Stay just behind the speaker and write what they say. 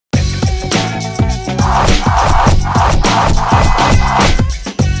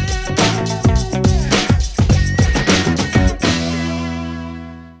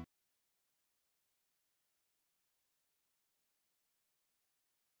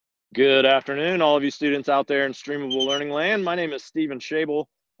Good afternoon, all of you students out there in Streamable Learning Land. My name is Stephen Schabel,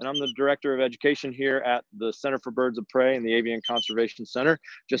 and I'm the Director of Education here at the Center for Birds of Prey and the Avian Conservation Center,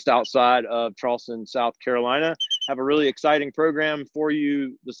 just outside of Charleston, South Carolina. Have a really exciting program for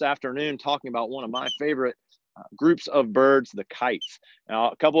you this afternoon, talking about one of my favorite groups of birds, the kites.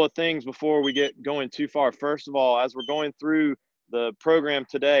 Now, a couple of things before we get going too far. First of all, as we're going through the program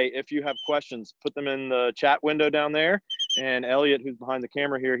today, if you have questions, put them in the chat window down there. And Elliot, who's behind the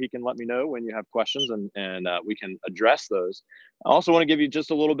camera here, he can let me know when you have questions and we can address those. I also want to give you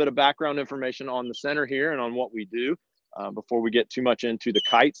just a little bit of background information on the center here and on what we do before we get too much into the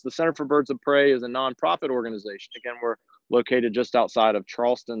kites. The Center for Birds of Prey is a nonprofit organization. Again, we're located just outside of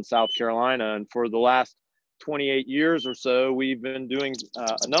Charleston, South Carolina. And for the last 28 years or so, we've been doing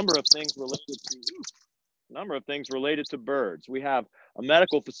a number of things related to birds. We have a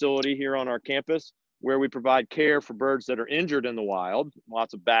medical facility here on our campus where we provide care for birds that are injured in the wild.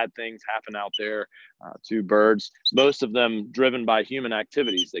 Lots of bad things happen out there to birds, most of them driven by human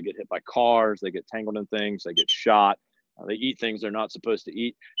activities. They get hit by cars, they get tangled in things, they get shot, they eat things they're not supposed to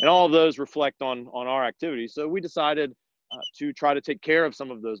eat. And all of those reflect on our activities. So we decided to try to take care of some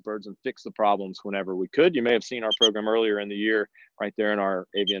of those birds and fix the problems whenever we could. You may have seen our program earlier in the year right there in our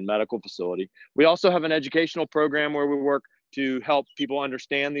avian medical facility. We also have an educational program where we work to help people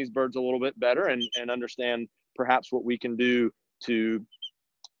understand these birds a little bit better and understand perhaps what we can do to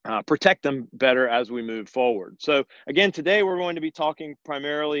protect them better as we move forward. So again, today we're going to be talking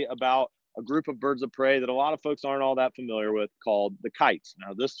primarily about a group of birds of prey that a lot of folks aren't all that familiar with, called the kites.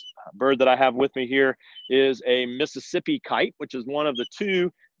 Now, this bird that I have with me here is a Mississippi kite, which is one of the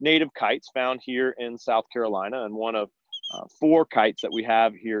two native kites found here in South Carolina and one of 4 kites that we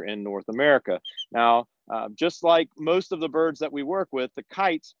have here in North America. Now, just like most of the birds that we work with, the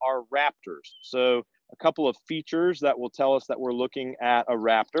kites are raptors. So a couple of features that will tell us that we're looking at a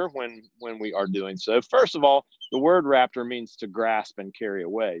raptor when we are doing so. First of all, the word raptor means to grasp and carry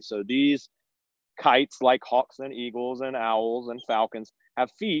away. So these kites, like hawks and eagles and owls and falcons, have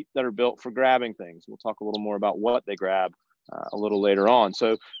feet that are built for grabbing things. We'll talk a little more about what they grab a little later on.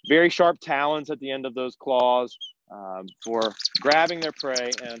 So very sharp talons at the end of those claws for grabbing their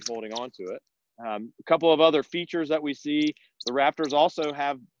prey and holding on to it. A couple of other features that we see, the raptors also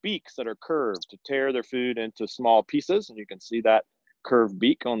have beaks that are curved to tear their food into small pieces, and you can see that curved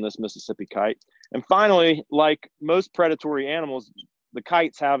beak on this Mississippi kite. And finally, like most predatory animals, the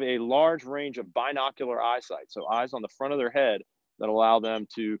kites have a large range of binocular eyesight, so eyes on the front of their head that allow them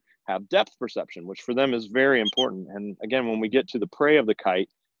to have depth perception, which for them is very important. And again, when we get to the prey of the kite,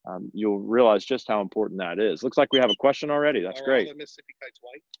 you'll realize just how important that is. Looks like we have a question already. That's great. Are the Mississippi kites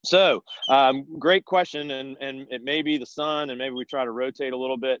white? So great question, and it may be the sun, and maybe we try to rotate a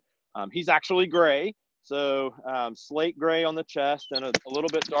little bit. He's actually gray, so slate gray on the chest and a little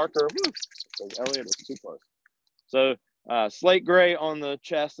bit darker. Elliot is too close. So slate gray on the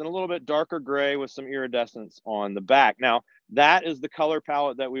chest and a little bit darker gray with some iridescence on the back. Now, that is the color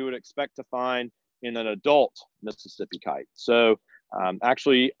palette that we would expect to find in an adult Mississippi kite. So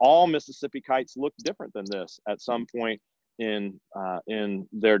actually, all Mississippi kites look different than this at some point in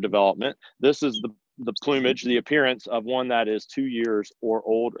their development. This is the plumage, the appearance of one that is 2 years or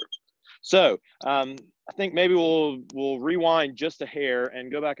older. So I think maybe we'll rewind just a hair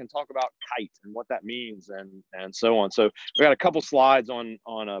and go back and talk about kite and what that means and so on. So we got a couple slides on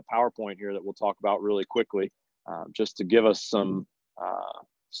a PowerPoint here that we'll talk about really quickly, just to give us some,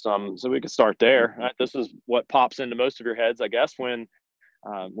 so we can start there. This is what pops into most of your heads, I guess, when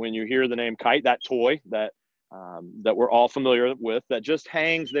you hear the name kite, that toy that we're all familiar with, that just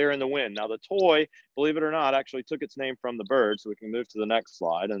hangs there in the wind. Now, the toy, believe it or not, actually took its name from the bird. So we can move to the next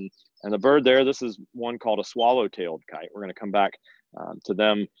slide. And the bird there, this is one called a swallow-tailed kite. We're going to come back to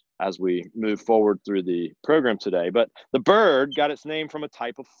them as we move forward through the program today. But the bird got its name from a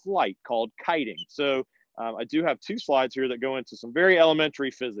type of flight called kiting. So I do have 2 slides here that go into some very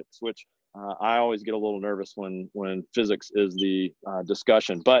elementary physics, which I always get a little nervous when physics is the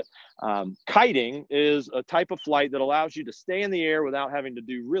discussion. But kiting is a type of flight that allows you to stay in the air without having to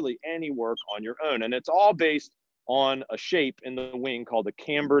do really any work on your own. And it's all based on a shape in the wing called the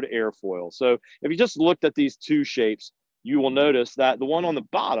cambered airfoil. So if you just looked at these 2 shapes, you will notice that the one on the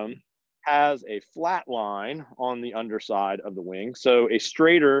bottom has a flat line on the underside of the wing. So a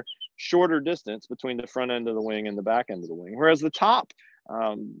straighter, shorter distance between the front end of the wing and the back end of the wing. Whereas the top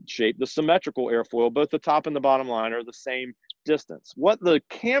shape, the symmetrical airfoil, both the top and the bottom line are the same distance. What the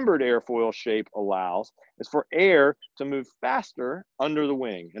cambered airfoil shape allows is for air to move faster under the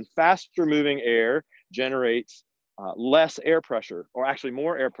wing, and faster moving air generates less air pressure, or actually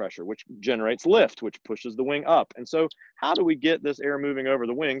more air pressure, which generates lift, which pushes the wing up. And so how do we get this air moving over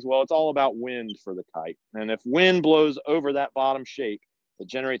the wings? Well, it's all about wind for the kite. And if wind blows over that bottom shape, it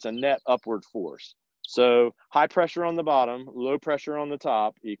generates a net upward force. So high pressure on the bottom, low pressure on the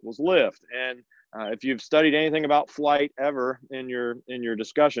top equals lift. And if you've studied anything about flight ever in your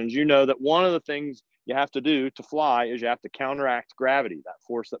discussions, you know that one of the things you have to do to fly is you have to counteract gravity, that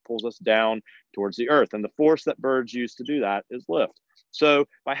force that pulls us down towards the earth. And the force that birds use to do that is lift. So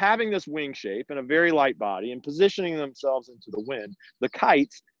by having this wing shape and a very light body and positioning themselves into the wind, the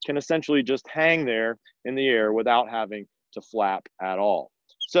kites can essentially just hang there in the air without having to flap at all.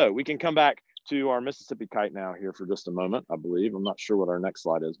 So we can come back to our Mississippi kite now here for just a moment, I believe. I'm not sure what our next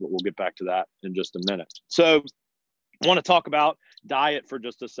slide is, but we'll get back to that in just a minute. So I want to talk about diet for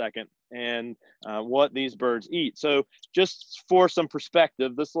just a second and what these birds eat. So just for some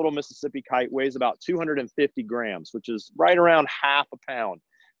perspective, this little Mississippi kite weighs about 250 grams, which is right around half a pound.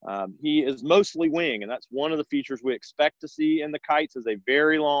 He is mostly wing, and that's one of the features we expect to see in the kites is a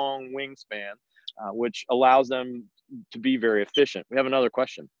very long wingspan, which allows them to be very efficient. We have another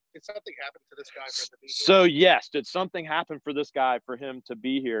question. Did something happen to this guy for him to be here? So yes, did something happen for this guy for him to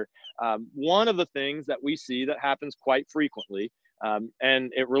be here? One of the things that we see that happens quite frequently,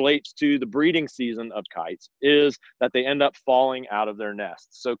 and it relates to the breeding season of kites, is that they end up falling out of their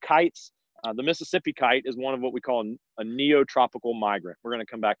nests. So kites, the Mississippi kite is one of what we call a neotropical migrant. We're going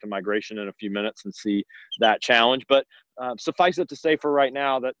to come back to migration in a few minutes and see that challenge. But suffice it to say for right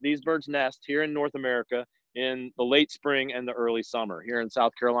now that these birds nest here in North America in the late spring and the early summer. Here in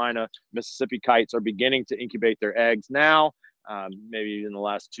South Carolina, Mississippi kites are beginning to incubate their eggs now, maybe in the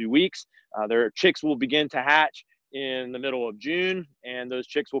last 2 weeks. Their chicks will begin to hatch in the middle of June, and those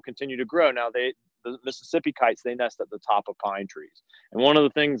chicks will continue to grow. Now, the Mississippi kites, they nest at the top of pine trees. And one of the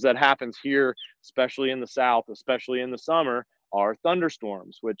things that happens here, especially in the South, especially in the summer, are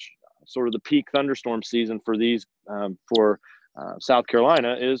thunderstorms, which sort of the peak thunderstorm season for these, South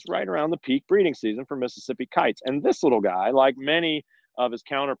Carolina is right around the peak breeding season for Mississippi kites. And this little guy, like many of his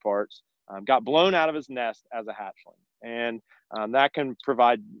counterparts, got blown out of his nest as a hatchling. And that can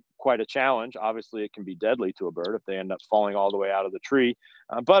provide quite a challenge. Obviously, it can be deadly to a bird if they end up falling all the way out of the tree.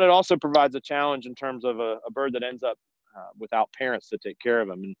 But it also provides a challenge in terms of a bird that ends up without parents to take care of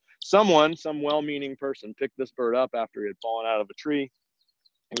him. And some well-meaning person picked this bird up after he had fallen out of a tree.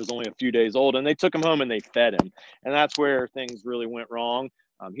 He was only a few days old, and they took him home and they fed him. And that's where things really went wrong.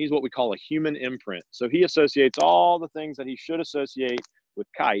 He's what we call a human imprint. So he associates all the things that he should associate with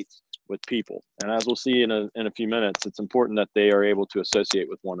kites with people. And as we'll see in a few minutes, it's important that they are able to associate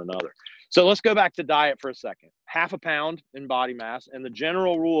with one another. So let's go back to diet for a second. Half a pound in body mass. And the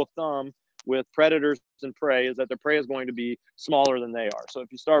general rule of thumb with predators and prey is that their prey is going to be smaller than they are. So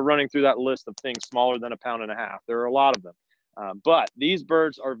if you start running through that list of things smaller than 1.5 pounds, there are a lot of them. But these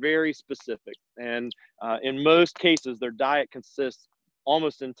birds are very specific, and in most cases, their diet consists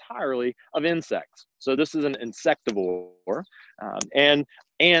almost entirely of insects. So this is an insectivore and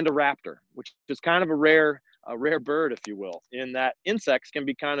a raptor, which is kind of a rare bird, if you will, in that insects can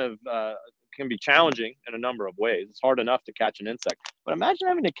be can be challenging in a number of ways. It's hard enough to catch an insect, but imagine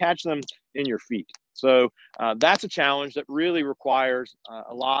having to catch them in your feet. So that's a challenge that really requires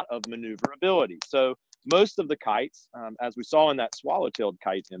a lot of maneuverability. So most of the kites, as we saw in that swallow-tailed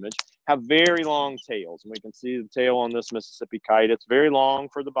kite image, have very long tails. And we can see the tail on this Mississippi kite. It's very long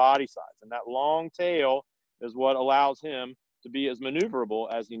for the body size. And that long tail is what allows him to be as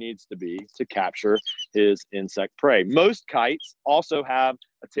maneuverable as he needs to be to capture his insect prey. Most kites also have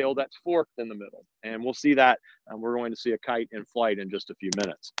a tail that's forked in the middle. And we'll see that. We're going to see a kite in flight in just a few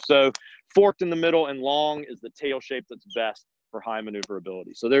minutes. So forked in the middle and long is the tail shape that's best for high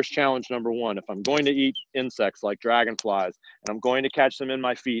maneuverability. So there's challenge number one. If I'm going to eat insects like dragonflies and I'm going to catch them in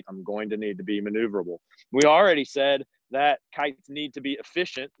my feet, I'm going to need to be maneuverable. We already said that kites need to be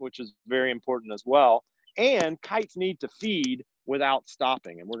efficient, which is very important as well. And kites need to feed without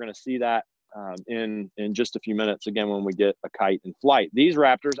stopping. And we're going to see that in just a few minutes, again, when we get a kite in flight. These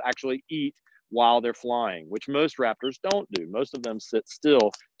raptors actually eat while they're flying, which most raptors don't do. Most of them sit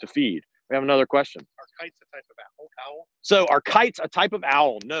still to feed. We have another question. Are kites a type of owl? So are kites a type of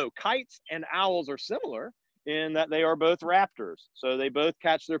owl? No, kites and owls are similar in that they are both raptors. So they both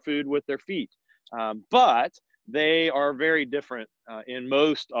catch their food with their feet. But they are very different in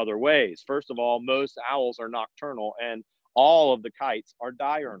most other ways. First of all, most owls are nocturnal and all of the kites are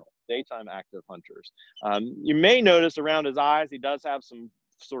diurnal, daytime active hunters. You may notice around his eyes, he does have some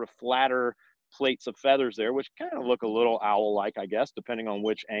sort of flatter plates of feathers there, which kind of look a little owl-like, I guess, depending on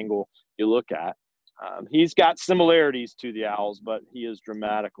which angle you look at. He's got similarities to the owls, but he is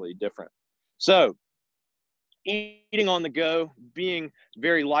dramatically different. So eating on the go, being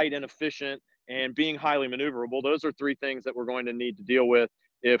very light and efficient, and being highly maneuverable. Those are three things that we're going to need to deal with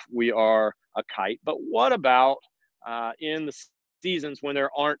if we are a kite. But what about in the seasons when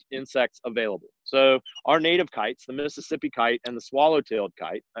there aren't insects available? So our native kites, the Mississippi kite and the swallow-tailed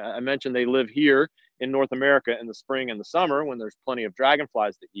kite, I mentioned they live here in North America in the spring and the summer when there's plenty of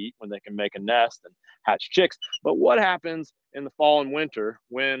dragonflies to eat, when they can make a nest and hatch chicks. But what happens in the fall and winter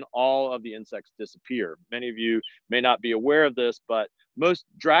when all of the insects disappear? Many of you may not be aware of this, but most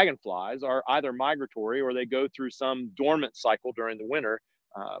dragonflies are either migratory or they go through some dormant cycle during the winter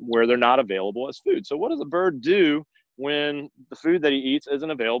where they're not available as food. So what does a bird do when the food that he eats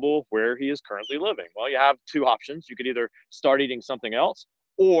isn't available where he is currently living? Well, you have two options. You could either start eating something else,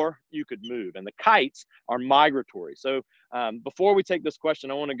 or you could move. And the kites are migratory. So before we take this question,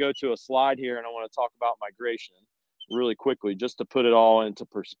 I want to go to a slide here and I want to talk about migration really quickly, just to put it all into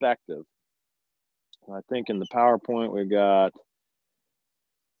perspective. I think in the PowerPoint we've got,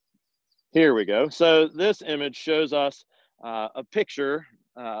 here we go. So this image shows us a picture,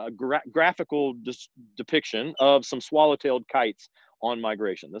 graphical depiction of some swallow-tailed kites on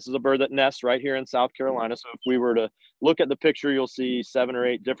migration. This is a bird that nests right here in South Carolina. So if we were to look at the picture, you'll see 7 or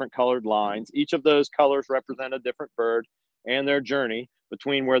 8 different colored lines. Each of those colors represent a different bird and their journey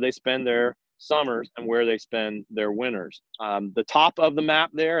between where they spend their summers and where they spend their winters. The top of the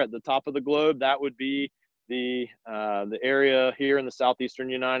map there at the top of the globe, that would be the area here in the southeastern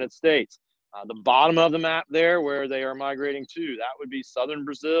United States. The bottom of the map there where they are migrating to, that would be southern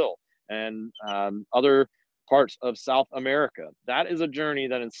Brazil and other parts of South America. That is a journey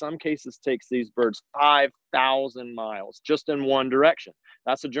that in some cases takes these birds 5,000 miles just in one direction.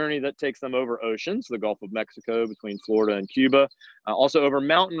 That's a journey that takes them over oceans, the Gulf of Mexico between Florida and Cuba, also over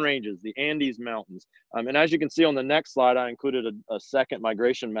mountain ranges, the Andes Mountains. And as you can see on the next slide, I included a second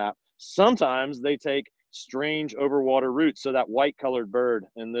migration map. Sometimes they take strange overwater routes. So that white colored bird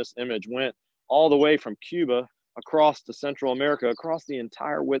in this image went all the way from Cuba across to Central America, across the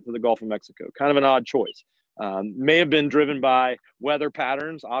entire width of the Gulf of Mexico. Kind of an odd choice. May have been driven by weather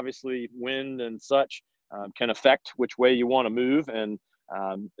patterns. Obviously, wind and such can affect which way you want to move. And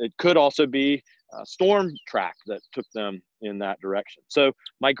it could also be a storm track that took them in that direction. So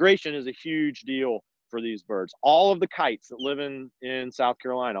migration is a huge deal for these birds. All of the kites that live in South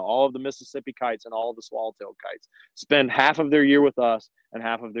Carolina, all of the Mississippi kites and all of the swallow-tailed kites spend half of their year with us and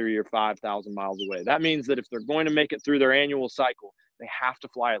half of their year 5,000 miles away. That means that if they're going to make it through their annual cycle, they have to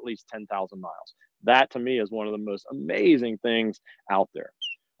fly at least 10,000 miles. That to me is one of the most amazing things out there.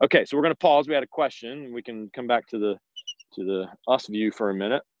 Okay, so we're going to pause. We had a question. We can come back to the us view for a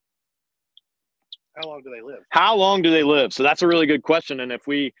minute. How long do they live? How long do they live? So that's a really good question. And if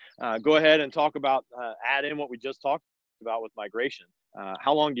we go ahead and talk about, add in what we just talked about with migration,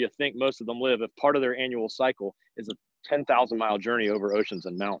 how long do you think most of them live if part of their annual cycle is a 10,000 mile journey over oceans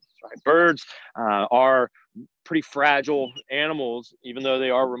and mountains, right? Birds are pretty fragile animals, even though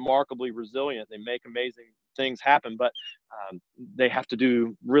they are remarkably resilient. They make amazing things happen, but they have to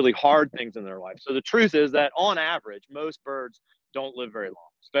do really hard things in their life. So the truth is that on average, most birds don't live very long,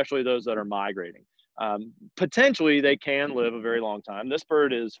 especially those that are migrating. Potentially they can live a very long time. This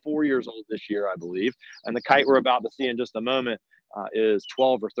bird is 4 years old this year, I believe, and the kite we're about to see in just a moment is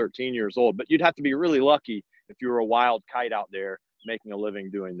 12 or 13 years old. But you'd have to be really lucky if you were a wild kite out there making a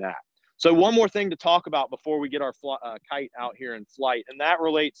living doing that. So one more thing to talk about before we get our kite out here in flight, and that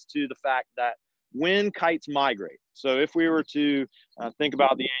relates to the fact that when kites migrate. So if we were to think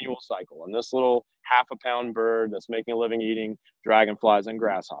about the annual cycle and this little half-a-pound bird that's making a living eating dragonflies and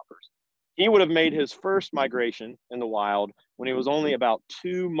grasshoppers, he would have made his first migration in the wild when he was only about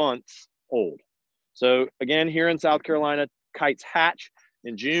 2 months old. So again, here in South Carolina, kites hatch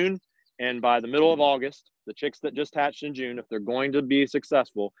in June, and by the middle of August, the chicks that just hatched in June, if they're going to be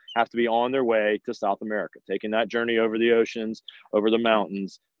successful, have to be on their way to South America, taking that journey over the oceans, over the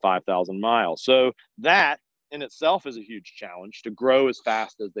mountains, 5,000 miles. So that in itself is a huge challenge to grow as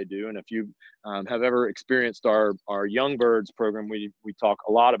fast as they do. And if you have ever experienced our Young Birds program, we talk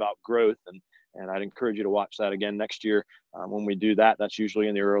a lot about growth, and I'd encourage you to watch that again next year when we do that. That's usually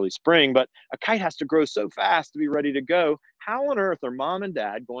in the early spring, but a kite has to grow so fast to be ready to go. How on earth are mom and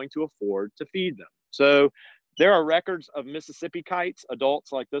dad going to afford to feed them? So there are records of Mississippi kites,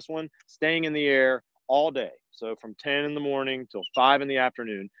 adults like this one, staying in the air all day. So from 10 in the morning till 5 in the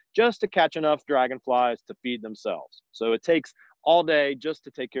afternoon, just to catch enough dragonflies to feed themselves. So it takes all day just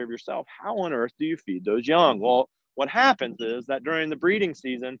to take care of yourself. How on earth do you feed those young? Well, what happens is that during the breeding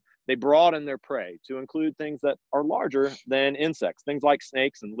season, they broaden their prey to include things that are larger than insects, things like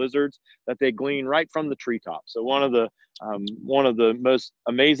snakes and lizards that they glean right from the treetop. So one of the most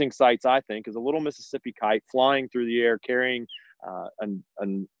amazing sights, I think, is a little Mississippi kite flying through the air carrying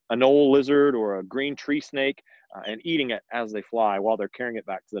an old lizard or a green tree snake and eating it as they fly while they're carrying it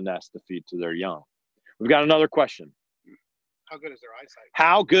back to the nest to feed to their young. We've got another question. How good is their eyesight?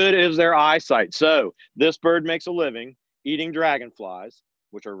 How good is their eyesight? So this bird makes a living eating dragonflies,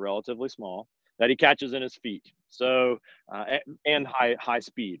 which are relatively small, that he catches in his feet. So, and high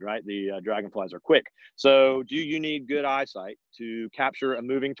speed, right? The dragonflies are quick. So do you need good eyesight to capture a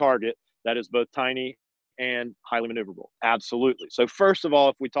moving target that is both tiny and highly maneuverable? Absolutely. So first of all,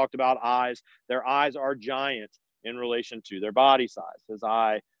 if we talked about eyes, their eyes are giant in relation to their body size. His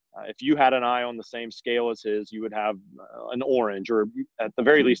eye, if you had an eye on the same scale as his, you would have an orange or at the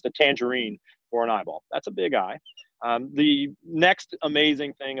very least a tangerine for an eyeball. That's a big eye. The next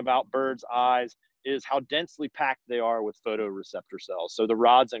amazing thing about birds' eyes is how densely packed they are with photoreceptor cells. So the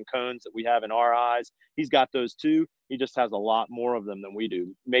rods and cones that we have in our eyes, he's got those too. He just has a lot more of them than we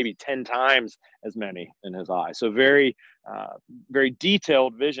do, maybe 10 times as many in his eye. So very, very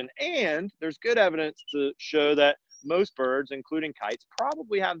detailed vision. And there's good evidence to show that most birds, including kites,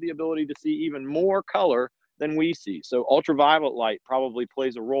 probably have the ability to see even more color than we see. So ultraviolet light probably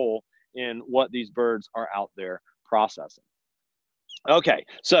plays a role in what these birds are out there processing. Okay,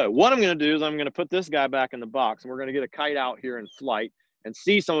 so what I'm going to do is I'm going to put this guy back in the box, and we're going to get a kite out here in flight and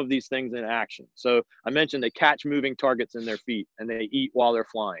see some of these things in action. So I mentioned they catch moving targets in their feet and they eat while they're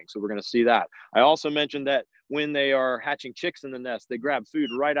flying. So we're going to see that. I also mentioned that when they are hatching chicks in the nest, they grab food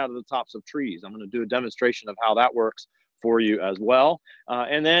right out of the tops of trees. I'm going to do a demonstration of how that works for you as well.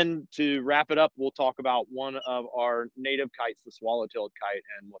 And then to wrap it up, we'll talk about one of our native kites, the swallow-tailed kite,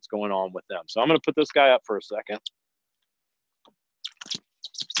 and what's going on with them. So I'm going to put this guy up for a second.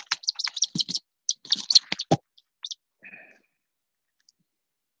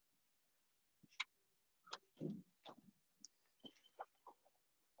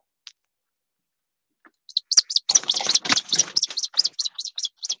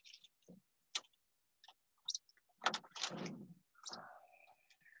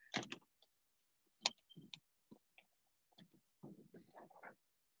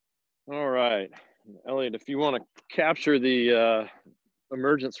 All right, Elliot, if you want to capture the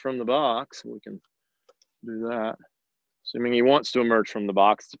emergence from the box, we can do that. Assuming he wants to emerge from the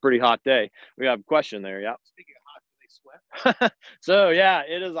box. It's a pretty hot day. We have a question there, yeah. Speaking of hot, do they sweat? So yeah,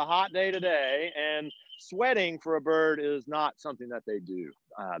 it is a hot day today, and sweating for a bird is not something that they do.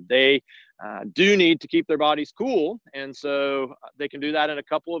 They do need to keep their bodies cool, and so they can do that in a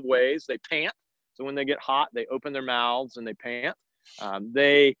couple of ways. They pant. So when they get hot, they open their mouths and they pant.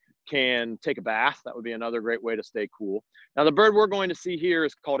 They can take a bath. That would be another great way to stay cool. Now, the bird we're going to see here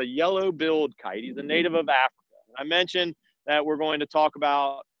is called a yellow-billed kite. He's a native of Africa. I mentioned that we're going to talk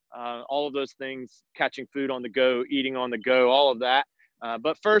about all of those things, catching food on the go, eating on the go, all of that.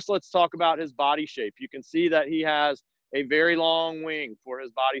 But first, let's talk about his body shape. You can see that he has a very long wing for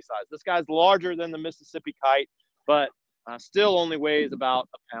his body size. This guy's larger than the Mississippi kite, but still only weighs about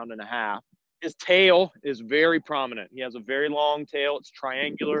 1.5 pounds. His tail is very prominent. He has a very long tail. It's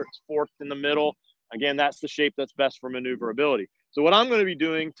triangular. It's forked in the middle. Again, that's the shape that's best for maneuverability. So what I'm going to be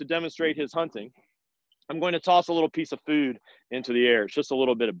doing to demonstrate his hunting, I'm going to toss a little piece of food into the air. It's just a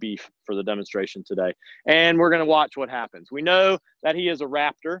little bit of beef for the demonstration today. And we're going to watch what happens. We know that he is a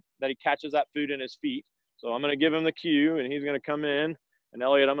raptor, that he catches that food in his feet. So I'm going to give him the cue, and he's going to come in. And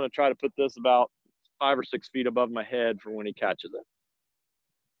Elliot, I'm going to try to put this about 5 or 6 feet above my head for when he catches it.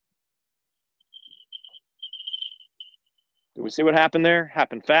 Did we see what happened there?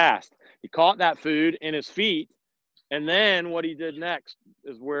 Happened fast. He caught that food in his feet, and then what he did next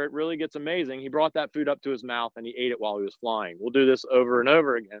is where it really gets amazing. He brought that food up to his mouth and he ate it while he was flying. We'll do this over and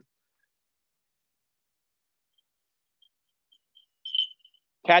over again.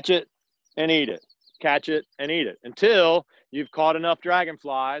 Catch it and eat it. Catch it and eat it until you've caught enough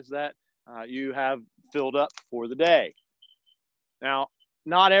dragonflies that you have filled up for the day. Now,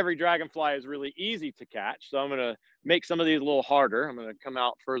 not every dragonfly is really easy to catch, so I'm going to make some of these a little harder. I'm going to come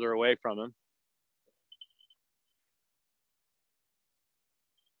out further away from him.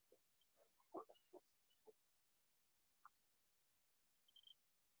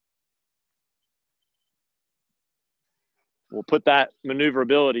 We'll put that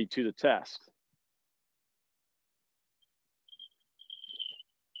maneuverability to the test.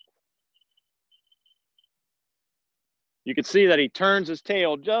 You can see that he turns his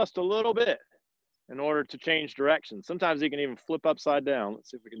tail just a little bit in order to change direction. Sometimes he can even flip upside down. Let's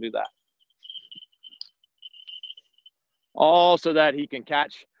see if we can do that. All so that he can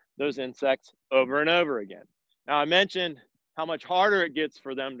catch those insects over and over again. Now, I mentioned how much harder it gets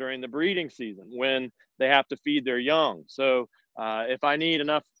for them during the breeding season when they have to feed their young. So if I need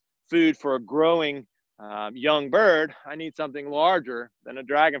enough food for a growing young bird, I need something larger than a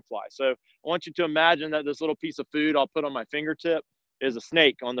dragonfly. So I want you to imagine that this little piece of food I'll put on my fingertip is a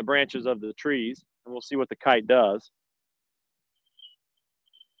snake on the branches of the trees, and we'll see what the kite does.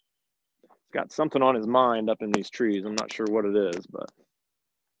 He's got something on his mind up in these trees. I'm not sure what it is, but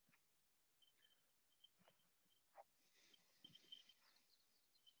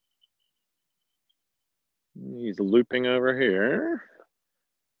he's looping over here.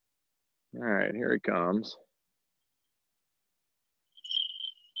 All right, here he comes.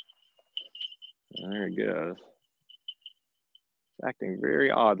 There he goes. He's acting very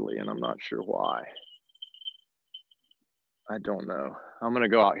oddly, and I'm not sure why. I don't know. I'm going to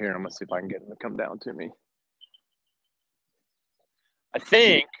go out here and I'm going to see if I can get him to come down to me. I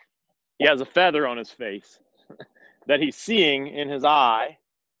think he has a feather on his face that he's seeing in his eye,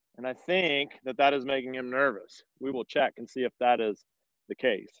 and I think that that is making him nervous. We will check and see if that is the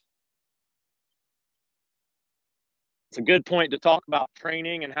case. It's a good point to talk about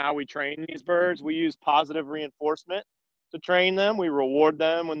training and how we train these birds. We use positive reinforcement to train them. We reward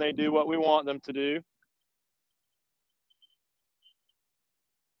them when they do what we want them to do.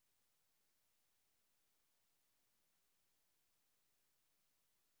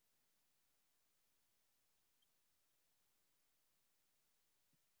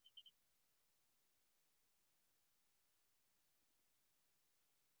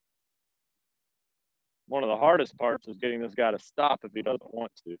 One of the hardest parts is getting this guy to stop if he doesn't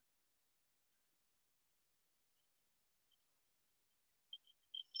want to.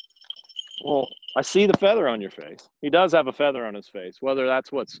 Well, I see the feather on your face. He does have a feather on his face. Whether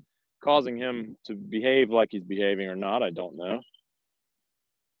that's what's causing him to behave like he's behaving or not, I don't know.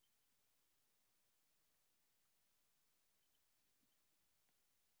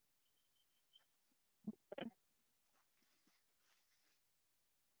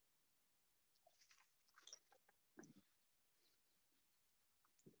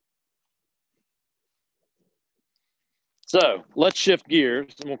 So let's shift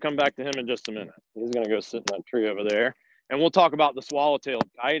gears and we'll come back to him in just a minute. He's going to go sit in that tree over there and we'll talk about the swallow-tailed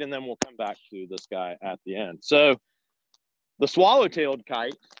kite and then we'll come back to this guy at the end. So the swallow-tailed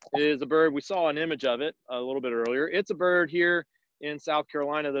kite is a bird. We saw an image of it a little bit earlier. It's a bird here in South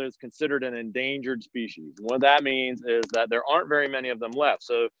Carolina that is considered an endangered species. And what that means is that there aren't very many of them left.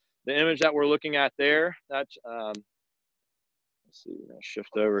 So the image that we're looking at there, that's, let's see, we're going to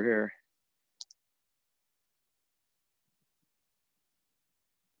shift over here.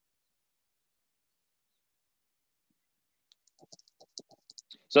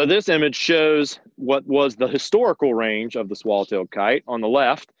 So this image shows what was the historical range of the swallow-tailed kite on the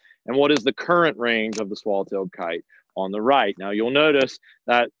left and what is the current range of the swallow-tailed kite on the right. Now you'll notice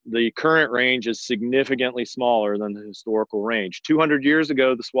that the current range is significantly smaller than the historical range. 200 years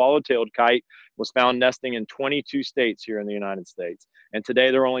ago, the swallow-tailed kite was found nesting in 22 states here in the United States. And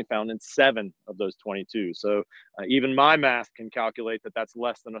today they're only found in 7 of those 22. So even my math can calculate that that's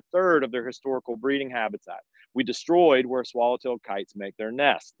less than a third of their historical breeding habitat. We destroyed where swallow-tailed kites make their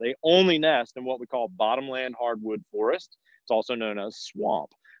nests. They only nest in what we call bottomland hardwood forest. It's also known as swamp.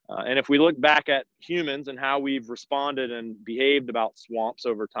 And if we look back at humans and how we've responded and behaved about swamps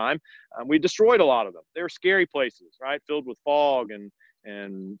over time, we destroyed a lot of them. They were scary places, right? Filled with fog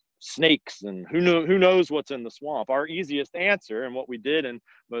and snakes and who knows what's in the swamp. Our easiest answer and what we did in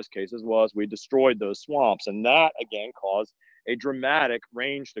most cases was we destroyed those swamps. And that, again, caused a dramatic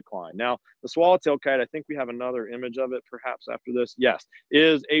range decline. Now, the swallow-tailed kite, I think we have another image of it perhaps after this. Yes,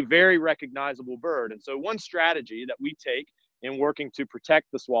 is a very recognizable bird. And so one strategy that we take in working to protect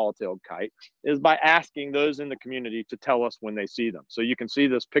the swallow-tailed kite is by asking those in the community to tell us when they see them. So you can see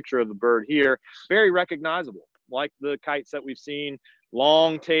this picture of the bird here, very recognizable, like the kites that we've seen,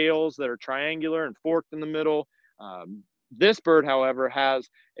 long tails that are triangular and forked in the middle. This bird, however, has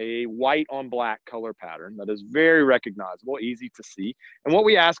a white on black color pattern that is very recognizable, easy to see. And what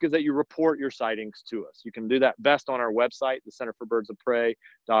we ask is that you report your sightings to us. You can do that best on our website, the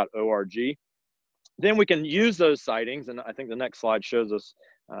centerforbirdsofprey.org. Then we can use those sightings, and I think the next slide shows us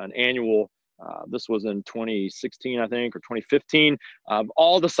an annual, this was in 2016, I think, or 2015,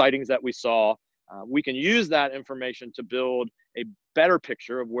 all the sightings that we saw. We can use that information to build a better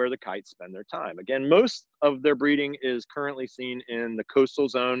picture of where the kites spend their time. Again, most of their breeding is currently seen in the coastal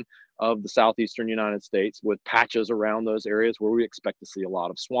zone of the southeastern United States with patches around those areas where we expect to see a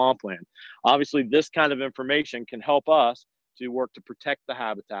lot of swampland. Obviously, this kind of information can help us to work to protect the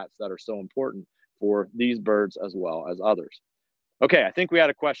habitats that are so important for these birds as well as others. Okay, I think we had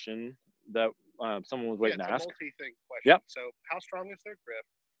a question that someone was waiting to ask. It's a multi-thing question. Yep. So how strong is their grip?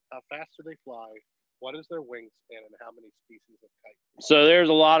 How fast do they fly? What is their wingspan, and how many species of kite? So there's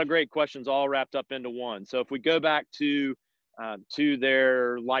a lot of great questions all wrapped up into one. So if we go back to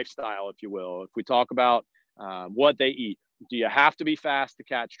their lifestyle, if you will, if we talk about what they eat, do you have to be fast to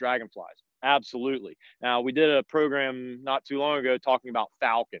catch dragonflies? Absolutely. Now, we did a program not too long ago talking about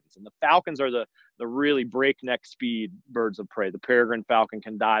falcons, and the falcons are the really breakneck speed birds of prey. The peregrine falcon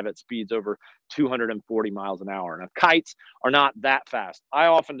can dive at speeds over 240 miles an hour. Now, kites are not that fast. I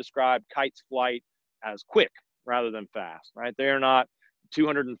often describe kites' flight as quick rather than fast, right? They are not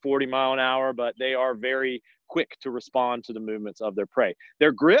 240 mile an hour, but they are very quick to respond to the movements of their prey.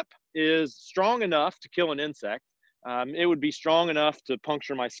 Their grip is strong enough to kill an insect. It would be strong enough to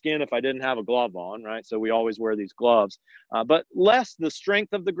puncture my skin if I didn't have a glove on, right? So we always wear these gloves, but less the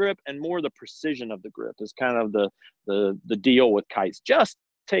strength of the grip and more the precision of the grip is kind of the deal with kites. Just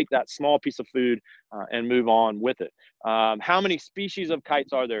take that small piece of food and move on with it. How many species of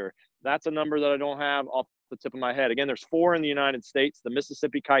kites are there? That's a number that I don't have off the tip of my head. Again, there's 4 in the United States: the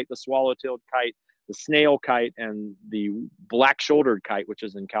Mississippi kite, the swallow-tailed kite, the snail kite, and the black-shouldered kite, which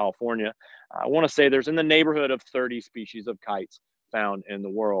is in California. I want to say there's in the neighborhood of 30 species of kites found in the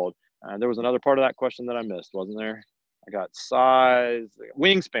world. There was another part of that question that I missed, wasn't there? I got size,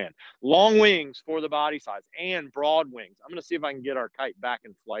 wingspan, long wings for the body size, and broad wings. I'm going to see if I can get our kite back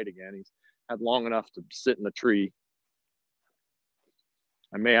in flight again. He's had long enough to sit in the tree.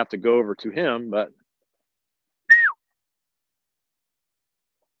 I may have to go over to him, but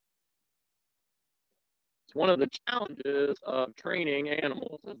it's one of the challenges of training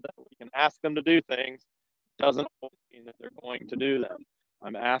animals is that we can ask them to do things. Doesn't mean that they're going to do them.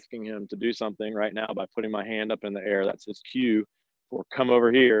 I'm asking him to do something right now by putting my hand up in the air. That's his cue for come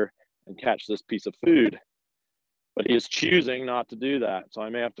over here and catch this piece of food. But he is choosing not to do that. So I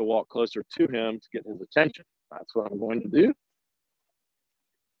may have to walk closer to him to get his attention. That's what I'm going to do.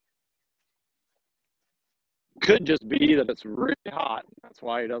 Could just be that it's really hot. That's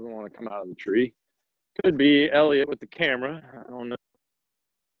why he doesn't want to come out of the tree. Could be Elliot with the camera. I don't know.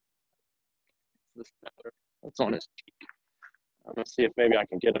 This feather that's on his cheek. I'm going to see if maybe I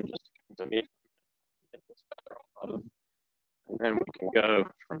can get him just to come to me. Get this feather off of him. And then we can go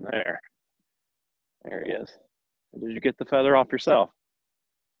from there. There he is. Did you get the feather off yourself?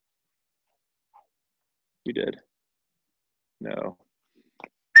 You did. No.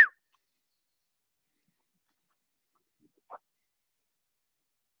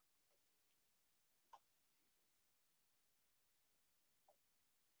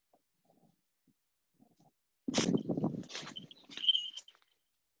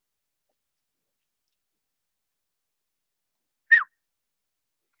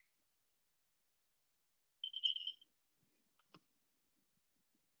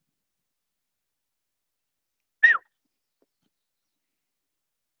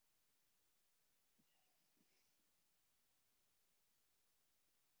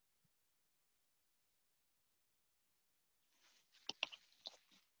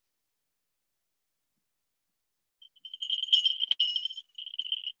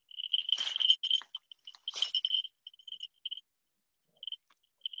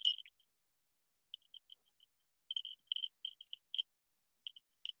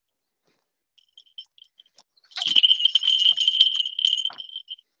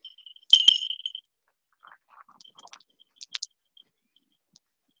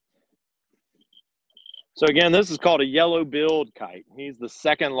 So again, this is called a yellow-billed kite. He's the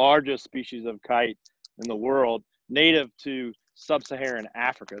second largest species of kite in the world, native to sub-Saharan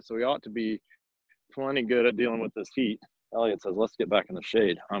Africa. So he ought to be plenty good at dealing with this heat. Elliot says, let's get back in the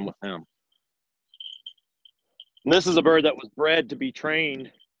shade. I'm with him. And this is a bird that was bred to be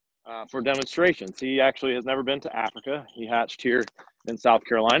trained for demonstrations. He actually has never been to Africa. He hatched here in South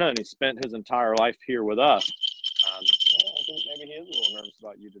Carolina, and he spent his entire life here with us. I think maybe he is a little nervous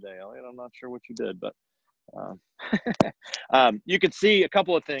about you today, Elliot. I'm not sure what you did, but you can see a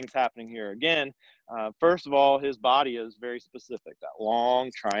couple of things happening here. Again, first of all, his body is very specific. That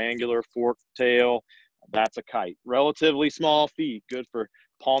long triangular forked tail, that's a kite. Relatively small feet, good for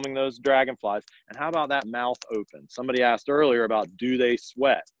palming those dragonflies. And how about that mouth open? Somebody asked earlier about, do they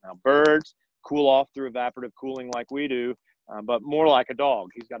sweat? Now, birds cool off through evaporative cooling like we do, but more like a dog.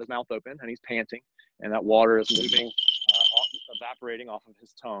 He's got his mouth open and he's panting, and that water is moving, evaporating off of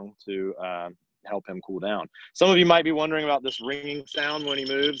his tongue to help him cool down. Some of you might be wondering about this ringing sound when he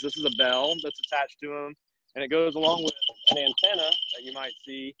moves. This is a bell that's attached to him, and it goes along with an antenna that you might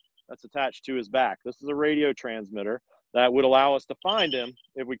see that's attached to his back. This is a radio transmitter that would allow us to find him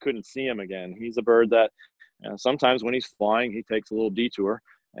if we couldn't see him again. He's a bird that And sometimes when he's flying, he takes a little detour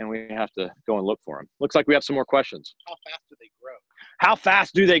and we have to go and look for him. Looks like we have some more questions. How fast do they grow? How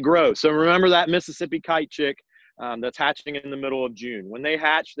fast do they grow? So remember that Mississippi kite chick that's hatching in the middle of June. When they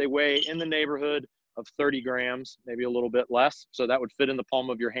hatch, they weigh in the neighborhood of 30 grams, maybe a little bit less. So that would fit in the palm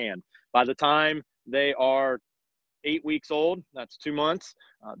of your hand. By the time they are 8 weeks old, that's 2 months,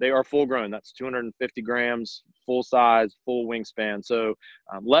 they are full grown. That's 250 grams, full size, full wingspan. So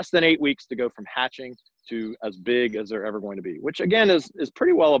less than 8 weeks to go from hatching to as big as they're ever going to be, which again is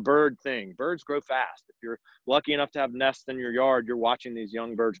pretty well a bird thing. Birds grow fast. If you're lucky enough to have nests in your yard, you're watching these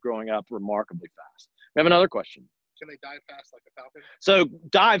young birds growing up remarkably fast. We have another question. Can they dive fast like a falcon? So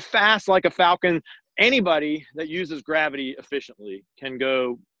dive fast like a falcon. Anybody that uses gravity efficiently can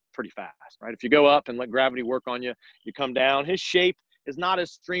go pretty fast, right? If you go up and let gravity work on you, you come down. His shape is not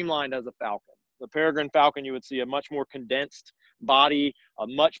as streamlined as a falcon. The peregrine falcon, you would see a much more condensed body, a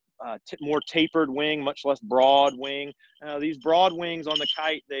much more tapered wing, much less broad wing. These broad wings on the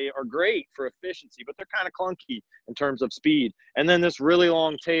kite, they are great for efficiency, but they're kind of clunky in terms of speed. And then this really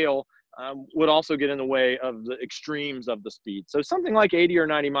long tail would also get in the way of the extremes of the speed. So something like 80 or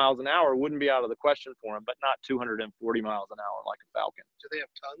 90 miles an hour wouldn't be out of the question for him, but not 240 miles an hour like a falcon. Do they have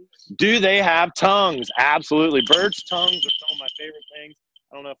tongues? Do they have tongues? Absolutely. Birds' tongues are some of my favorite things.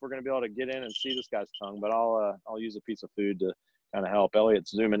 I don't know if we're going to be able to get in and see this guy's tongue, but I'll use a piece of food to kind of help.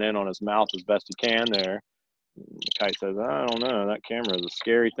 Elliot's zooming in on his mouth as best he can there. The kite says, I don't know, that camera is a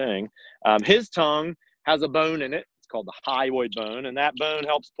scary thing. His tongue has a bone in it. It's called the hyoid bone, and that bone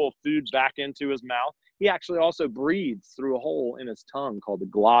helps pull food back into his mouth. He actually also breathes through a hole in his tongue called the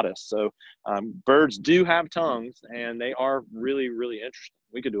glottis. So birds do have tongues, and they are really, really interesting.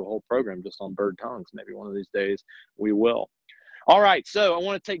 We could do a whole program just on bird tongues. Maybe one of these days we will. All right, so I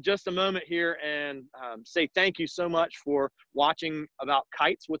want to take just a moment here and say thank you so much for watching about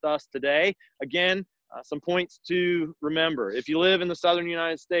kites with us today. Again, some points to remember. If you live in the southern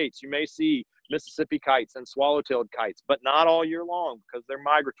United States, you may see Mississippi kites and swallow-tailed kites, but not all year long because they're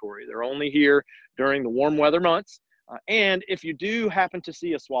migratory. They're only here during the warm weather months. And if you do happen to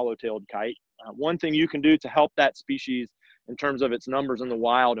see a swallow-tailed kite, one thing you can do to help that species in terms of its numbers in the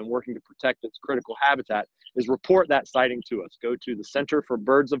wild and working to protect its critical habitat is report that sighting to us. Go to the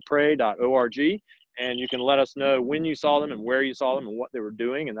centerforbirdsofprey.org and you can let us know when you saw them and where you saw them and what they were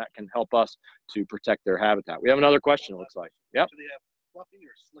doing, and that can help us to protect their habitat. We have another question, it looks like. Yep. Do they have fluffy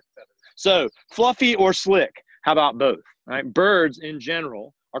or slick feathers? So fluffy or slick, how about both? Right? Birds in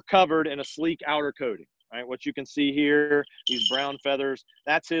general are covered in a sleek outer coating. Right? What you can see here, these brown feathers,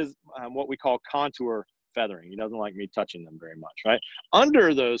 that's his what we call contour feathering. He doesn't like me touching them very much, right?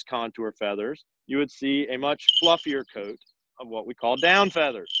 Under those contour feathers, you would see a much fluffier coat of what we call down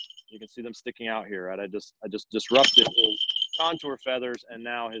feathers. You can see them sticking out here, right? I just disrupted his contour feathers, and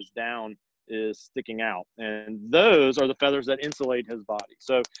now his down is sticking out. And those are the feathers that insulate his body.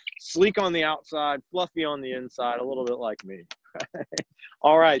 So sleek on the outside, fluffy on the inside, a little bit like me.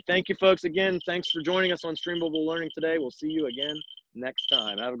 All right, thank you folks again. Thanks for joining us on Streamable Learning today. We'll see you again next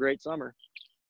time. Have a great summer.